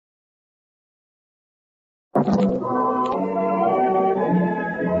I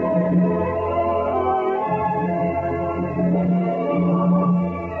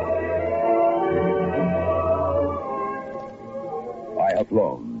have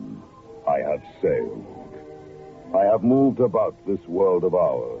flown. I have sailed. I have moved about this world of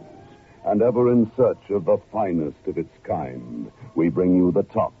ours, and ever in search of the finest of its kind, we bring you the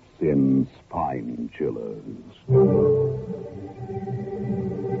tops in spine chillers.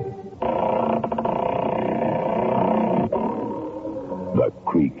 The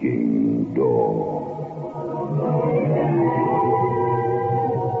Creaking Door.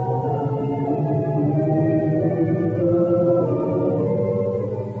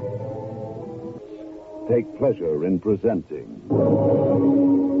 Take pleasure in presenting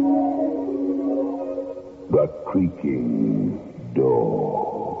The Creaking Door.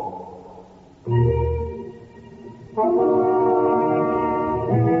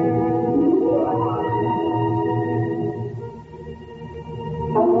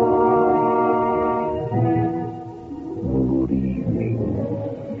 Good evening,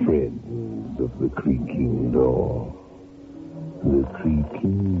 friends of The Creaking Door. The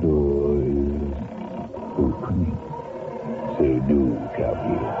Creaking Door is opening. So do come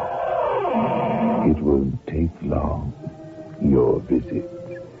here. It won't take long. Your visit.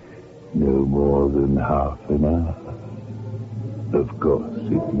 No more than half an hour. Of course,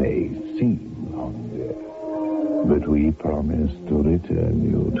 it may seem longer. But we promise to return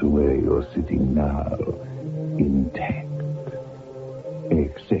you to where you're sitting now, intact.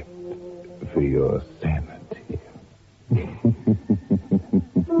 Except for your sanity.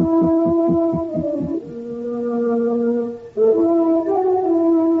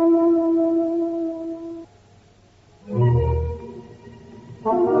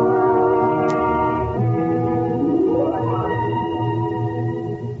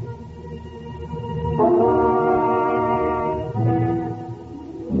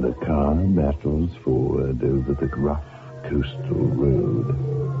 The car battles forward over the rough coastal road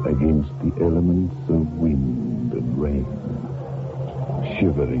against the elements of wind and rain.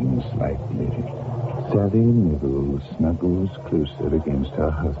 Shivering slightly, Sally Nibble snuggles closer against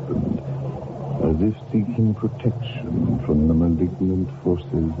her husband, as if seeking protection from the malignant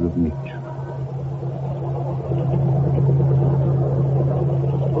forces of nature.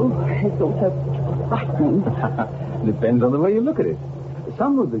 Oh, it's all so frightening. Depends on the way you look at it.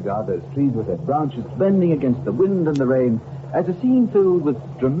 Some would regard those trees with their branches bending against the wind and the rain as a scene filled with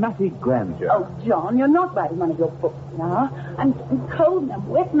dramatic grandeur. Oh, John, you're not writing one of your books now. I'm cold and I'm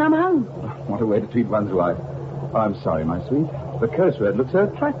wet and I'm hungry. What a way to treat one's wife. Oh, I'm sorry, my sweet. The coast road looks so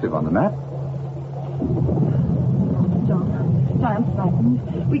attractive on the map. John, I'm frightened.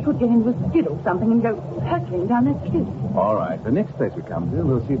 We could get into a skid or something and go hurtling down that cliff. All right. The next place we come to,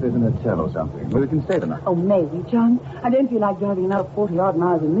 we'll see if there's an hotel or something where we can stay the night. Oh, maybe, John. I don't feel like driving another 40-odd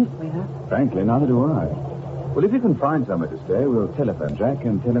miles in this weather. Frankly, neither do I. Well, if you can find somewhere to stay, we'll telephone Jack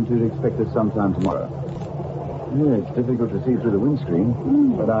and tell him to expect us sometime tomorrow. Yeah, it's difficult to see through the windscreen,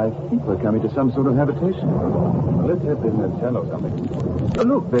 but I think we're coming to some sort of habitation. Well, let's hope there's an hotel or something. Oh,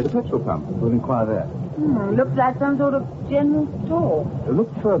 look, there's a petrol pump. We'll inquire there. Looks like some sort of general store. Look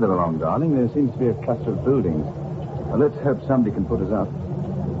further along, darling. There seems to be a cluster of buildings. Well, let's hope somebody can put us up.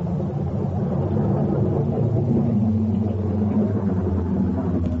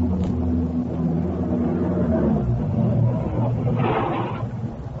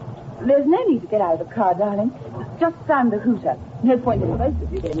 There's no need to get out of the car, darling. Just stand the hooter. No point in both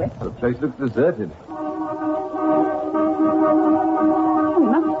of you getting wet. The place looks deserted. Oh,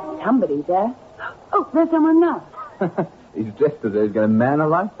 there must be somebody there. Oh, there's someone now. He's dressed as though he's going to man a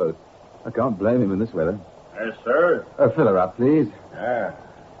lifeboat. I can't blame him in this weather. Yes, sir. Fill her up, please. Yeah.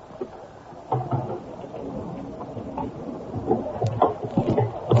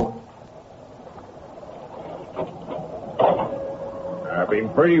 I've been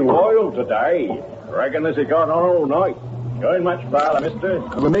pretty wild today. Reckon this has gone on all night. Going much farther, mister?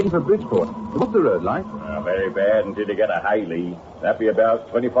 We're making for Bridgeport. What's the road like? Very bad until you get a Haley. That'd be about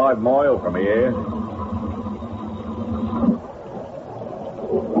 25 miles from here.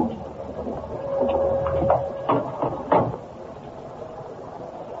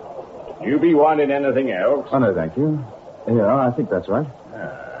 You be wanting anything else? Oh, no, thank you. Yeah, I think that's right.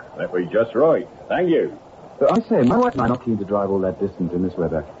 That be just right. Thank you. I say, my wife and I are not keen to drive all that distance in this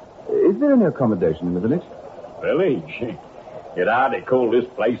weather. Is there any accommodation in the village? Village? You'd hardly call this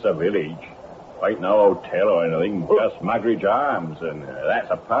place a village. Ain't no hotel or anything, just Muggeridge Arms, and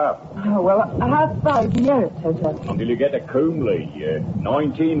that's a pub. Oh, well, how far is the nearest hotel? Until you get to Coomley,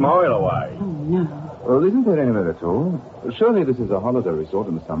 19 mile away. Oh, no. Well, isn't there anywhere at all? Surely this is a holiday resort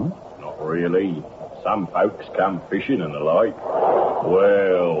in the summer. Not really. Some folks come fishing and the like.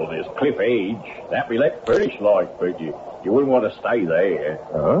 Well, there's Cliff Edge. That be let furnish like, but you wouldn't want to stay there.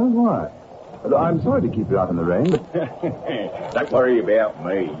 Oh, why? Well, I'm sorry to keep you out in the rain, but... Don't worry about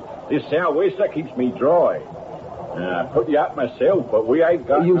me. This sou'wester keeps me dry. I put you up myself, but we ain't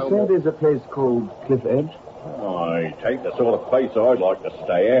got You said there's a place called Cliff Edge? I take the sort of place I'd like to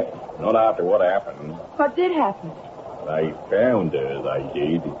stay at. Not after what happened. What did happen? They found her, they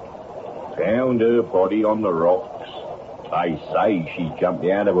did. Found her body on the rocks. They say she jumped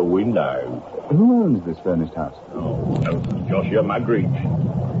out of a window. Who owns this furnished house? Oh, Joshua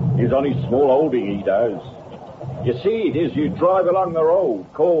Mugridge. He's on his small holding, he does. You see it as you drive along the road,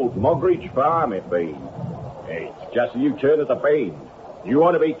 called Mugridge Farm, it be. It's just as you turn at the bend. You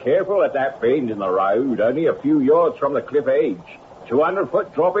want to be careful at that bend in the road, only a few yards from the cliff edge.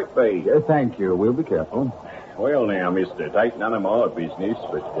 200-foot drop it be. Thank you. We'll be careful. Well, now, mister, it ain't none of my business,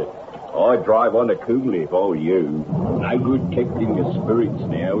 but I'd drive on to Cooley if I were you. No good tempting your spirits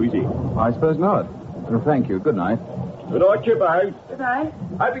now, is it? I suppose not. Well, thank you. Good night. Good night, you both. Good night.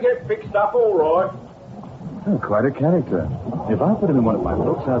 Hope you get fixed up all right. Oh, quite a character. If I put him in one of my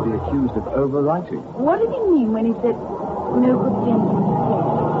books, I'd be accused of overwriting. What did he mean when he said no good gentlemen?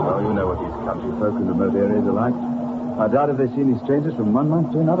 Oh, you know what these country folk in remote areas are like. I doubt if they see any strangers from one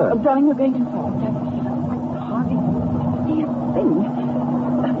month to another. Oh, darling, you're going too far. I hardly see a thing.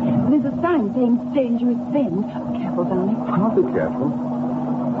 There's a sign saying dangerous bend. Careful, darling. I'll be careful.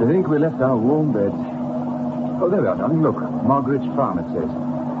 To think we left our warm beds. Oh, there we are, darling. Look, Margaret's Farm, it says.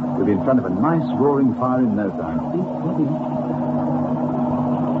 We'll be in front of a nice roaring fire in no time.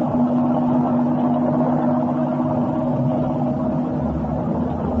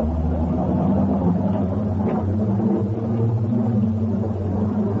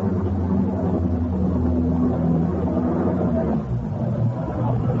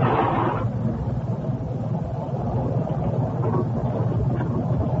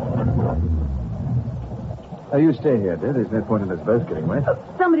 You stay here, dear. There's no point in us both getting wet.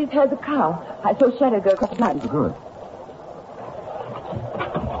 Somebody's heard the car. I saw Shadow go across the line. Good.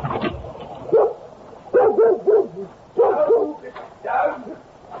 Down.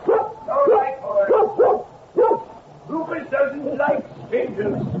 All right, boys. Rufus doesn't like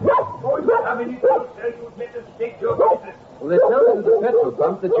strangers. Boys, come in closer. You'd better stick to your business. Well, they told us at the petrol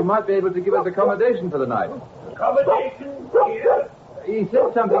pump that you might be able to give us accommodation for the night. Accommodation here? He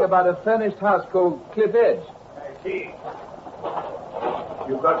said something about a furnished house called Cliff Edge. I see.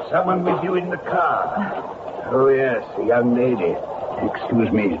 You've got someone with you in the car. Oh, yes, a young lady.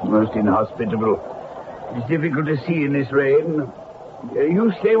 Excuse me, most inhospitable. It's difficult to see in this rain.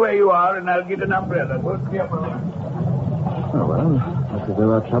 You stay where you are, and I'll get an umbrella. Won't be a moment. Oh, well, looks as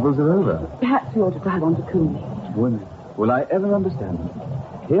though our troubles are over. Perhaps we ought to drive on to Cooley. Will I ever understand?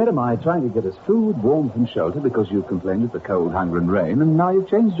 Here am I trying to get us food, warmth, and shelter because you've complained of the cold, hunger, and rain, and now you've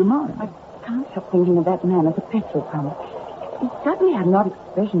changed your mind. I can't help thinking of that man at the petrol pump. He suddenly had an odd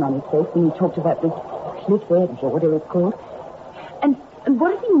expression on his face when he talked about this cliff edge or whatever it's called. And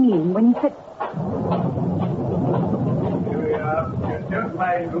what did he mean when he said... Here we are. Don't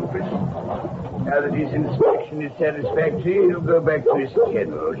mind, Rufus. Now that his inspection is satisfactory, he'll go back to his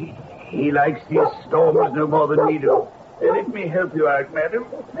kennel. He likes these storms no more than we do. Let me help you out, madam.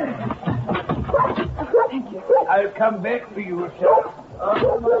 Thank you. I'll come back for you, sir.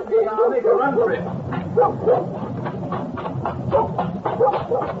 I'll make a run for it.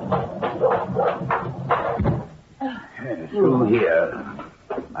 Through here.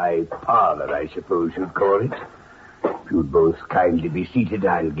 My parlor, I suppose you'd call it. If you'd both kindly be seated,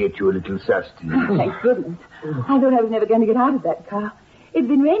 I'll get you a little sustenance. Thank goodness. I thought I was never going to get out of that car. It's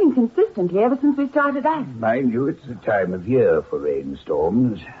been raining consistently ever since we started out. Mind you, it's the time of year for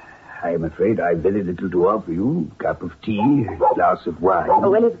rainstorms. I'm afraid I've very little to offer you. Cup of tea, glass of wine. Oh,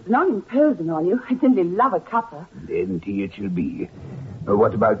 well, it's not imposing on you. I simply love a cuppa. Then tea it shall be.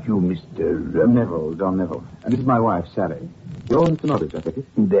 What about you, Mr. Neville, Don Neville. And this is my wife, Sally. You're Mr. Moggridge, I take it?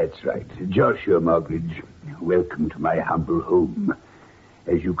 That's right. Joshua Moggridge. Welcome to my humble home.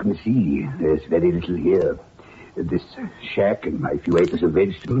 As you can see, there's very little here. This shack and my few acres of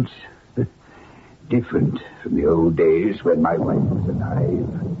vegetables. Different from the old days when my wife was alive.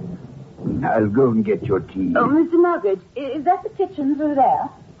 I'll go and get your tea. Oh, Mr. Moggridge, is that the kitchen through there?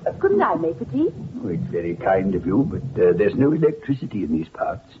 Couldn't I make the tea? Oh, it's very kind of you, but there's no electricity in these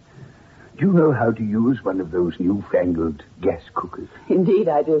parts. Do you know how to use one of those newfangled gas cookers? Indeed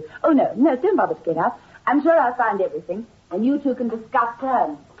I do. Oh, no, don't bother to get up. I'm sure I'll find everything, and you two can discuss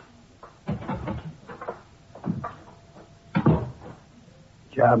terms.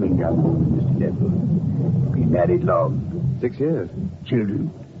 Charming young woman, Mr. Neville. Been married long. 6 years.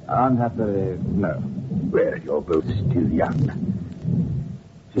 Children? I'm happy. No. Well, you're both still young.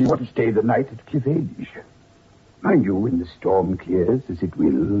 So you want to stay the night at Cliff Edge? Mind you, when the storm clears, as it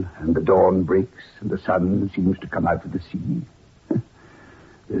will, and the dawn breaks, and the sun seems to come out of the sea,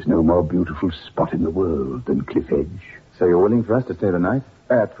 there's no more beautiful spot in the world than Cliff Edge. So you're willing for us to stay the night?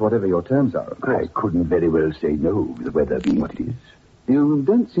 At whatever your terms are, of course. I couldn't very well say no, the weather being what it is. You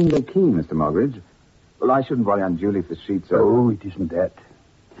don't seem very keen, Mr. Mogridge. Well, I shouldn't worry unduly if the sheets are... Oh, it isn't that.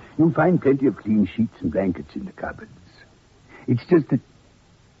 You'll find plenty of clean sheets and blankets in the cupboards. It's just that...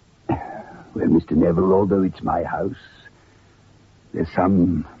 Well, Mr. Neville, although it's my house, there's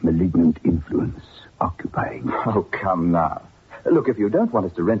some malignant influence occupying it. Oh, come now. Look, if you don't want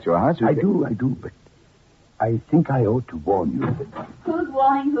us to rent your house... I do, but I think I ought to warn you that... Who's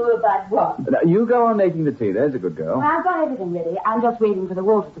warning who about what? Now, you go on making the tea. There's a good girl. I've got everything ready. I'm just waiting for the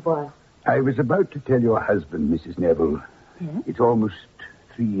water to boil. I was about to tell your husband, Mrs. Neville. Yes? It's almost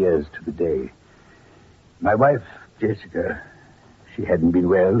 3 years to the day. My wife, Jessica, she hadn't been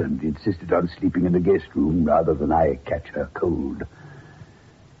well and insisted on sleeping in the guest room rather than I catch her cold.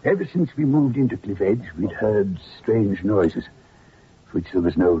 Ever since we moved into Cliff Edge, we'd heard strange noises, for which there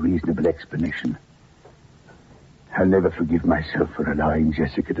was no reasonable explanation. I'll never forgive myself for allowing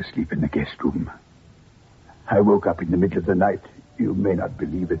Jessica to sleep in the guest room. I woke up in the middle of the night. You may not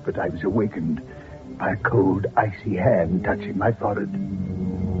believe it, but I was awakened by a cold, icy hand touching my forehead.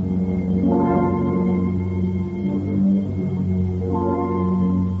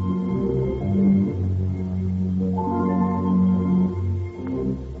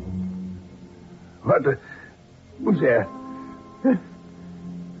 What? Who's there?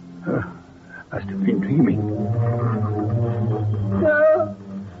 Must have been dreaming. No.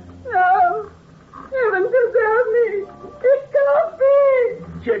 Heaven preserve me. It can't be.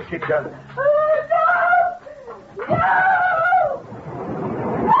 Jessica. Oh, no.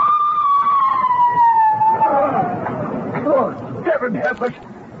 Oh, heaven help us.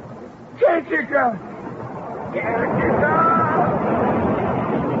 Jessica.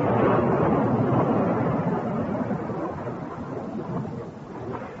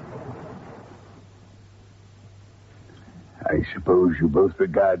 I suppose you both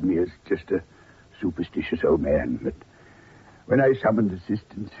regard me as just a superstitious old man, but when I summoned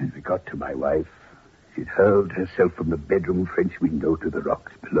assistance and we got to my wife, she'd hurled herself from the bedroom French window to the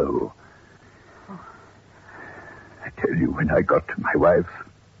rocks below. I tell you, when I got to my wife,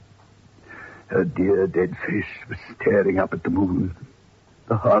 her dear dead face was staring up at the moon.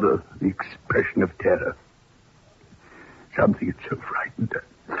 The horror, the expression of terror. Something had so frightened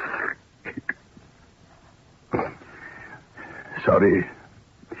her. Sorry.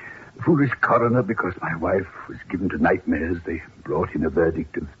 The foolish coroner, because my wife was given to nightmares, they brought in a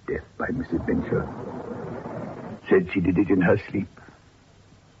verdict of death by misadventure. Said she did it in her sleep.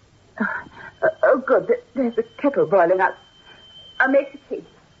 Oh, good. There's a kettle boiling. I'll make the tea.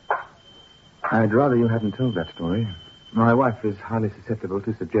 I'd rather you hadn't told that story. My wife is highly susceptible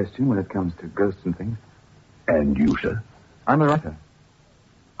to suggestion when it comes to ghosts and things. And you, sir? I'm a writer.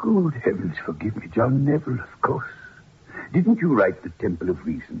 Good heavens, forgive me, John Neville, of course. Didn't you write The Temple of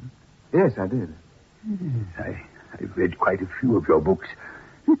Reason? Yes, I did. I've read quite a few of your books.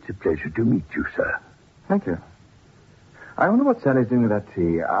 It's a pleasure to meet you, sir. Thank you. I wonder what Sally's doing with that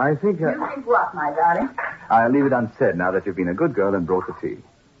tea. I think... You think what, my darling? I'll leave it unsaid now that you've been a good girl and brought the tea.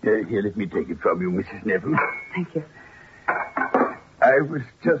 Here, let me take it from you, Mrs. Neville. Thank you. I was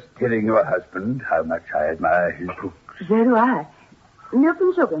just telling your husband how much I admire his books. So do I. Milk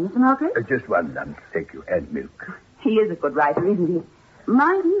and sugar, Mr. Margaret? Just one lump, thank you, and milk. He is a good writer, isn't he?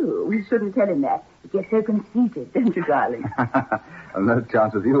 Mind you, we shouldn't tell him that. He gets so conceited, don't you, darling? No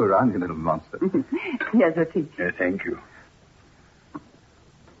chance of you around, you little monster. Here's your tea. Thank you.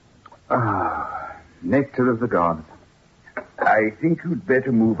 Ah, nectar of the gods. I think you'd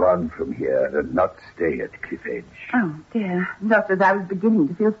better move on from here and not stay at Cliff Edge. Oh, dear. Just as I was beginning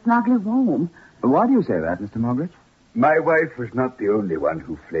to feel snugly warm. Why do you say that, Mr. Mogridge? My wife was not the only one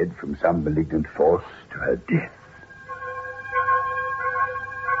who fled from some malignant force to her death.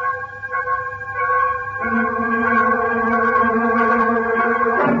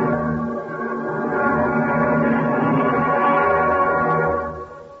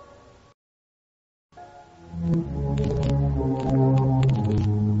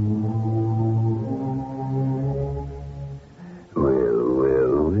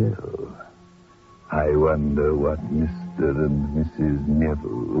 I wonder what Mr. and Mrs. Neville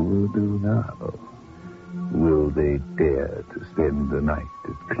will do now. Will they dare to spend the night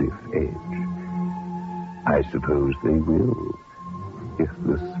at Cliff Edge? I suppose they will, if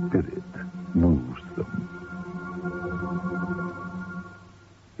the spirit moves them.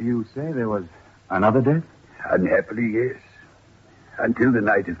 You say there was another death? Unhappily, yes. Until the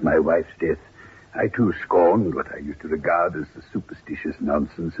night of my wife's death, I too scorned what I used to regard as the superstitious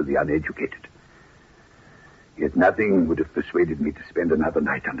nonsense of the uneducated. Yet nothing would have persuaded me to spend another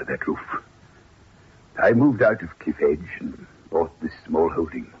night under that roof. I moved out of Cliff Edge and bought this small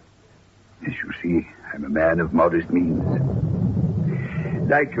holding. As you see, I'm a man of modest means.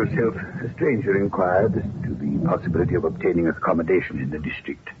 Like yourself, a stranger inquired as to the possibility of obtaining accommodation in the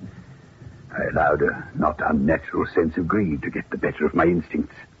district. I allowed a not unnatural sense of greed to get the better of my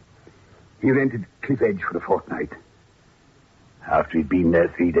instincts. He rented Cliff Edge for a fortnight. After he'd been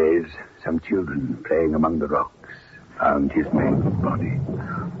there 3 days, some children playing among the rocks found his mangled body.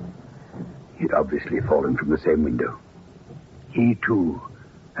 He'd obviously fallen from the same window. He, too,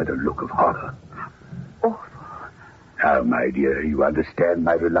 had a look of horror. Awful. Now, my dear, you understand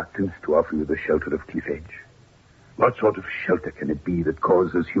my reluctance to offer you the shelter of Cliff Edge. What sort of shelter can it be that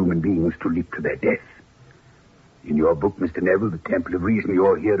causes human beings to leap to their death? In your book, Mr. Neville, The Temple of Reason,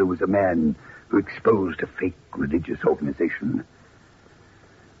 your hero was a man who exposed a fake religious organization.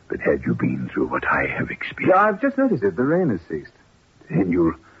 But had you been through what I have experienced... Yeah, I've just noticed it. The rain has ceased. Then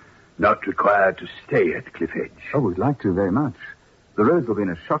you're not required to stay at Cliff Edge. Oh, we'd like to very much. The roads will be in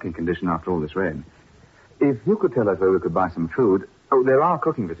a shocking condition after all this rain. If you could tell us where we could buy some food... Oh, there are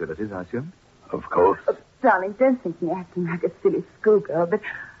cooking facilities, I assume? Of course. Darling, don't think me acting like a silly schoolgirl, but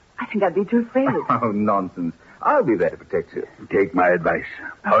I think I'd be too afraid. Oh, nonsense. I'll be there to protect you. Take my advice.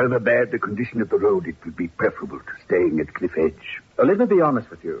 However bad the condition of the road, it would be preferable to staying at Cliff Edge. Let me be honest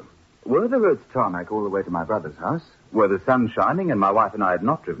with you. Were the roads tarmac all the way to my brother's house, were the sun shining and my wife and I had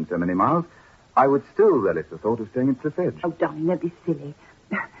not driven so many miles, I would still relish the thought of staying at Cliff Edge. Oh, darling, don't be silly.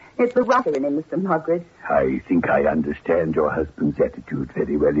 It's the writer in him, Mr. Margaret. I think I understand your husband's attitude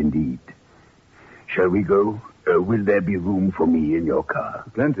very well indeed. Shall we go? Will there be room for me in your car?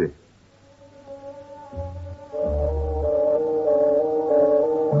 Plenty.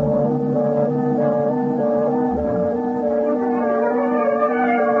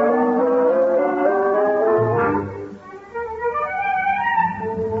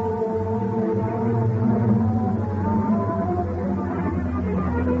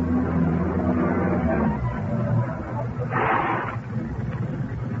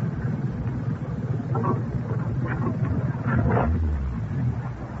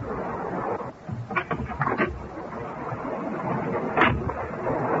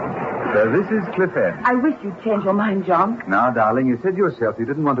 This is Cliff Edge. I wish you'd change your mind, John. Now, darling, you said yourself you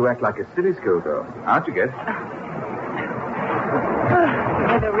didn't want to act like a silly schoolgirl. How'd you get?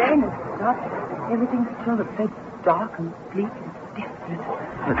 The rain has stopped. Everything still looks so dark and bleak and desolate.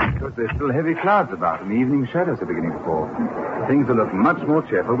 That's because there's still heavy clouds about and the evening shadows are beginning to fall. Things will look much more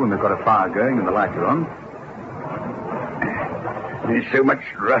cheerful when we've got a fire going and the lights are on. There's so much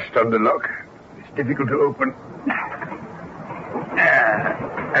rust on the lock. It's difficult to open.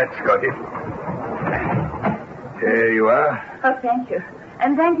 That's got it. There you are. Oh, thank you.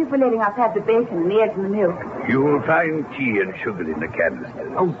 And thank you for letting us have the bacon and the eggs and the milk. You'll find tea and sugar in the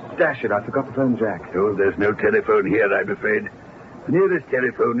canister. Oh, dash it, I forgot to phone Jack. Oh, there's no telephone here, I'm afraid. The nearest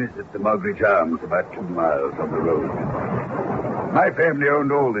telephone is at the Mogridge Arms, about 2 miles on the road. My family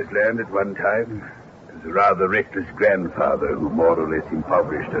owned all this land at one time. It was a rather reckless grandfather who more or less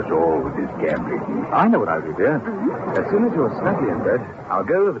impoverished us all with his gambling. I know what I'll do, dear. As soon as you're snugly in bed, I'll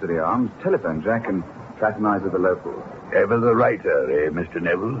go over to the Arms, telephone Jack, and fraternize with the locals. Ever the writer, Mr.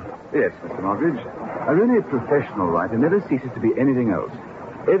 Neville? Yes, Mr. Mogridge. A really professional writer never ceases to be anything else.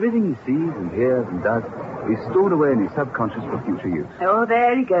 Everything he sees and hears and does is stored away in his subconscious for future use. Oh,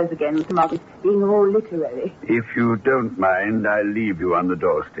 there he goes again, Mr. Margaret, being all literary. If you don't mind, I'll leave you on the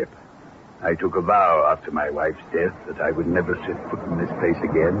doorstep. I took a vow after my wife's death that I would never set foot in this place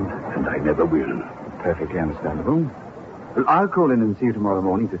again, and I never will. Perfectly understandable. Well, I'll call in and see you tomorrow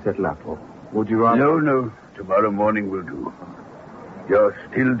morning to settle up. Or would you rather... No. Tomorrow morning will do. You're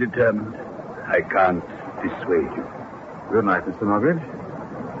still determined. I can't dissuade you. Good night, Mr. Mogridge.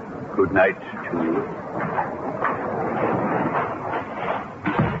 Good night to you.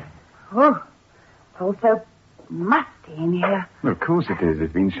 Oh, it's all so musty in here. Well, of course it is.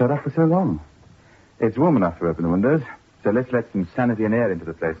 It's been shut up for so long. It's warm enough to open the windows, so let's let some sanity and air into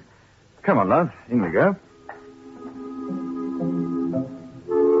the place. Come on, love. In we go.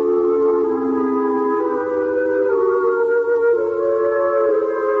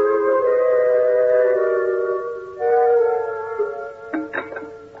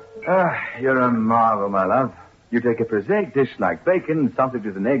 You're a marvel, my love. You take a prosaic dish like bacon,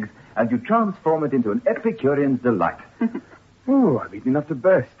 sausages, and eggs, and you transform it into an Epicurean's delight. Oh, I've eaten enough to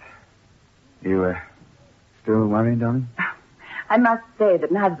burst. You, still worried, darling? I must say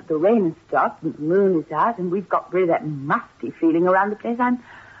that now that the rain has stopped and the moon is out and we've got rid of that musty feeling around the place, I'm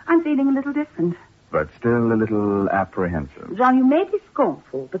feeling a little different. But still a little apprehensive. John, you may be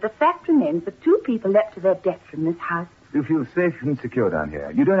scornful, but the fact remains that 2 people left to their death from this house. You feel safe and secure down here.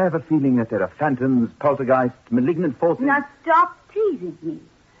 You don't have a feeling that there are phantoms, poltergeists, malignant forces? Now stop teasing me.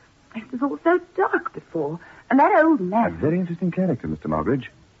 It was all so dark before. And that old man... A very interesting character, Mr. Moggridge.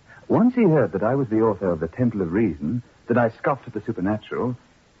 Once he heard that I was the author of The Temple of Reason, that I scoffed at the supernatural,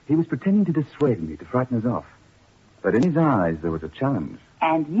 he was pretending to dissuade me, to frighten us off. But in his eyes there was a challenge.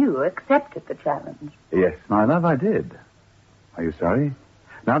 And you accepted the challenge. Yes, my love, I did. Are you sorry?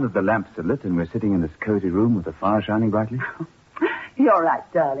 Now that the lamps are lit and we're sitting in this cozy room with the fire shining brightly? You're right,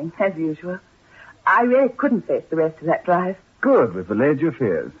 darling, as usual. I really couldn't face the rest of that drive. Good, we've allayed your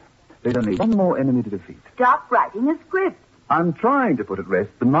fears. There's only one more enemy to defeat. Stop writing a script. I'm trying to put at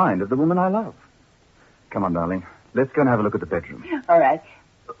rest the mind of the woman I love. Come on, darling. Let's go and have a look at the bedroom. All right.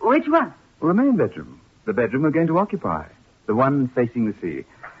 Which one? Well, the main bedroom. The bedroom we're going to occupy. The one facing the sea.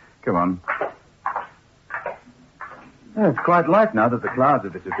 Come on. It's quite light now that the clouds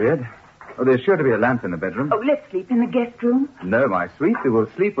have disappeared. Oh, there's sure to be a lamp in the bedroom. Oh, let's sleep in the guest room. No, my sweet. We will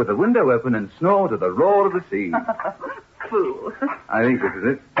sleep with the window open and snore to the roar of the sea. Fool. I think this is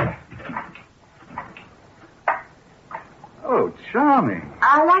it. Oh, charming.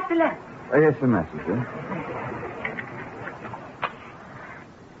 I like the lamp. Oh, yes, a messenger.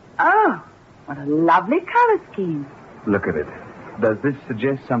 Oh, what a lovely color scheme. Look at it. Does this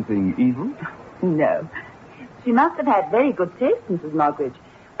suggest something evil? No. She must have had very good taste, Mrs. Moggridge.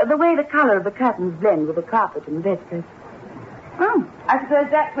 The way the color of the curtains blend with the carpet and the bedstead. Oh, I suppose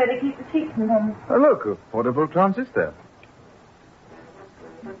that's where they keep the sheets and things. Oh, look, a portable transistor.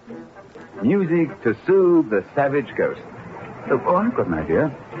 Music to soothe the savage ghost. Oh, I've got an idea.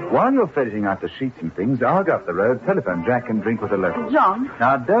 While you're ferreting out the sheets and things, I'll go up the road, telephone Jack, and drink with the locals. John?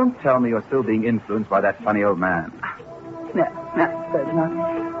 Now, don't tell me you're still being influenced by that funny old man. No, suppose not.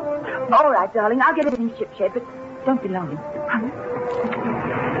 All right, darling, I'll get everything shipshape, but don't be long.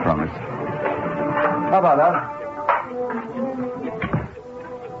 Promise. Bye-bye, love.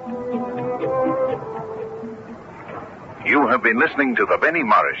 You have been listening to The Benny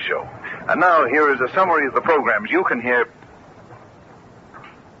Morris Show. And now here is a summary of the programs you can hear.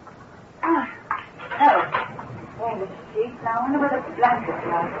 Oh, the sheets. Now, I wonder where the blankets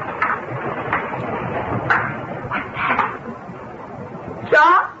are. What's that?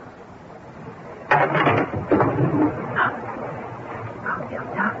 John? Oh,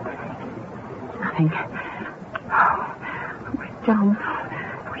 it's nothing. Oh, where's John?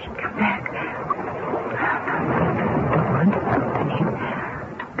 We should come back.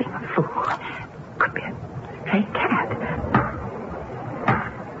 Don't be a fool. Could be a stray cat.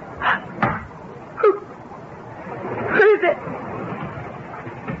 Who is it?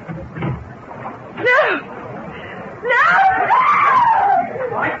 No!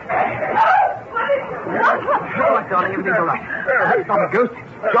 All right, darling, everything's all right. It's not a ghost.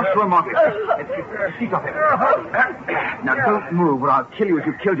 It's Joshua Margaret. It's sheet off him. Now, don't move or I'll kill you as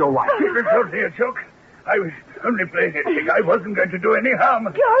you killed your wife. It was only a joke. I was only playing a trick. I wasn't going to do any harm.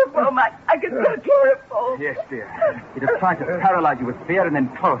 Chloroform. I can smell chloroform. Yes, dear. He'd have tried to paralyze you with fear and then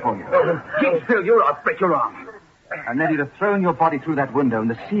chloroform you. Keep still, I'll break your arm. And then he'd have thrown your body through that window and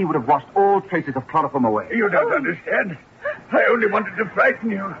the sea would have washed all traces of chloroform away. You don't understand. I only wanted to frighten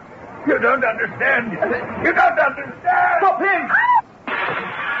you. You don't understand. You don't understand. Stop him!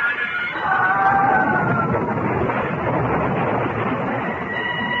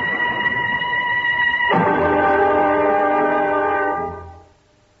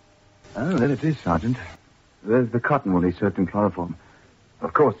 Oh, there it is, Sergeant. There's the cotton wool he soaked in chloroform.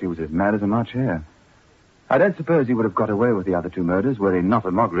 Of course, he was as mad as a March hare. I don't suppose he would have got away with the other 2 murders were he not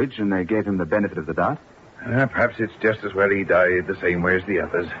a Moggridge and they gave him the benefit of the doubt. Perhaps it's just as well he died the same way as the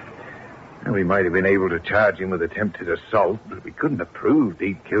others. We might have been able to charge him with attempted assault, but we couldn't have proved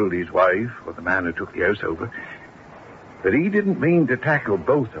he'd killed his wife or the man who took the house over. But he didn't mean to tackle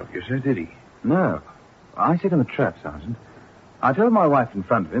both of you, sir, did he? No. I set him a trap, Sergeant. I told my wife in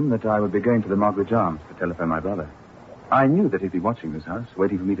front of him that I would be going to the Moggridge Arms to telephone my brother. I knew that he'd be watching this house,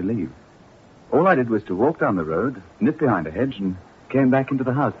 waiting for me to leave. All I did was to walk down the road, nip behind a hedge, and came back into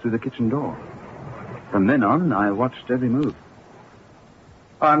the house through the kitchen door. From then on, I watched every move.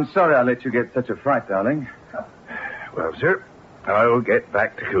 I'm sorry I let you get such a fright, darling. Well, sir, I'll get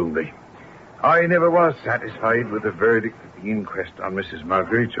back to Coombe. I never was satisfied with the verdict of the inquest on Mrs.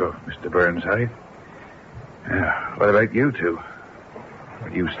 Moggridge or Mr. Burnside. What about you 2?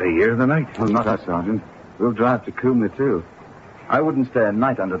 Will you stay here the night? Well, not us, Sergeant. We'll drive to Coombe, too. I wouldn't stay a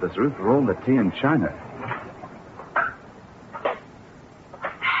night under this roof for all the tea and china.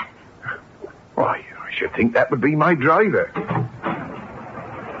 think that would be my driver.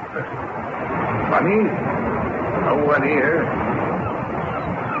 Funny. No one here.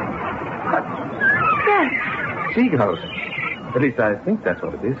 Seagulls. At least I think that's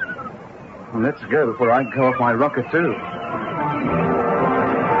what it is. Well, let's go before I go off my rocker, too.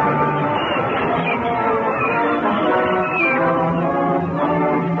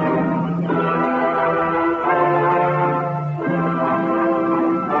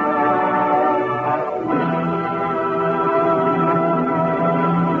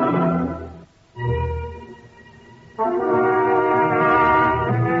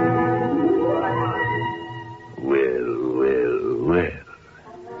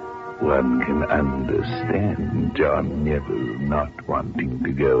 One can understand John Neville not wanting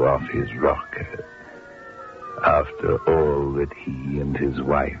to go off his rocker. After all that he and his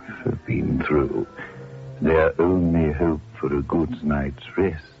wife have been through, their only hope for a good night's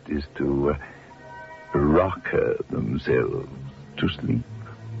rest is to rocker themselves to sleep.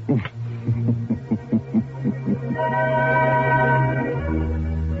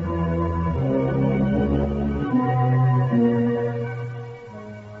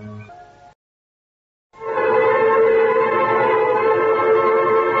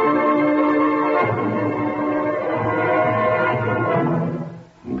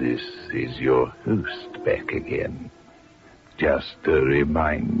 This is your host back again. Just a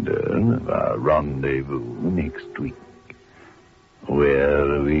reminder of our rendezvous next week.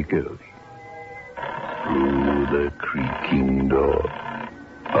 Where are we going? Through the creaking door,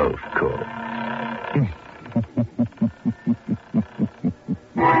 of course.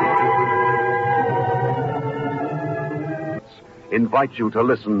 Invite you to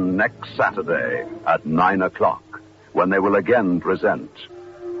listen next Saturday at 9 o'clock, when they will again present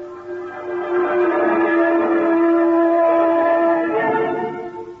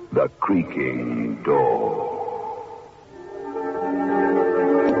The Creaking Door.